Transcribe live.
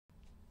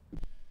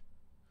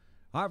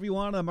Hi,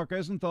 everyone. I'm Mark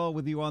Rosenthal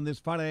with you on this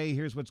Friday.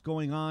 Here's what's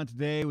going on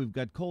today. We've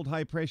got cold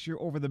high pressure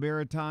over the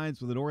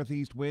Maritimes with a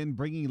northeast wind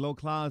bringing low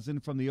clouds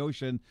in from the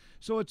ocean.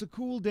 So it's a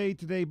cool day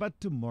today,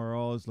 but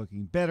tomorrow is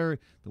looking better.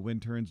 The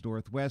wind turns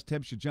northwest.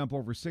 Temps should jump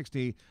over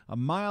 60. A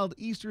mild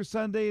Easter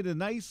Sunday and a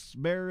nice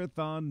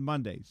marathon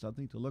Monday.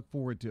 Something to look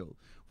forward to.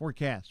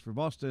 Forecast for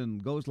Boston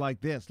goes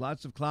like this.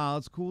 Lots of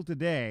clouds. Cool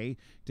today.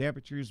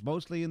 Temperatures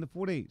mostly in the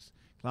 40s.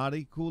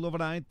 Cloudy, cool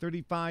overnight,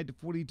 35 to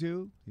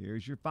 42.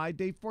 Here's your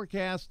 5-day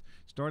forecast.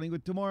 Starting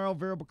with tomorrow,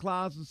 variable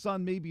clouds and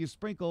sun, maybe a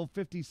sprinkle,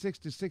 56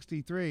 to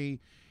 63.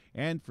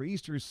 And for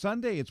Easter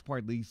Sunday, it's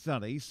partly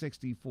sunny,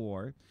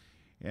 64.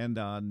 And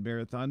on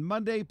Marathon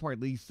Monday,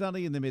 partly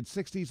sunny in the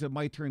mid-60s. It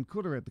might turn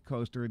cooler at the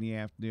coast during the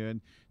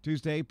afternoon.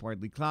 Tuesday,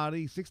 partly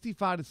cloudy,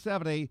 65 to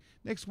 70.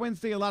 Next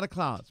Wednesday, a lot of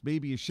clouds,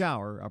 maybe a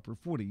shower, upper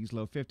 40s,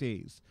 low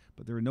 50s.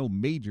 But there are no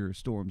major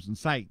storms in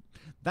sight.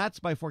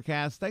 That's my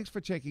forecast. Thanks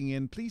for checking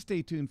in. Please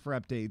stay tuned for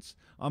updates.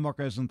 I'm Mark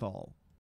Rosenthal.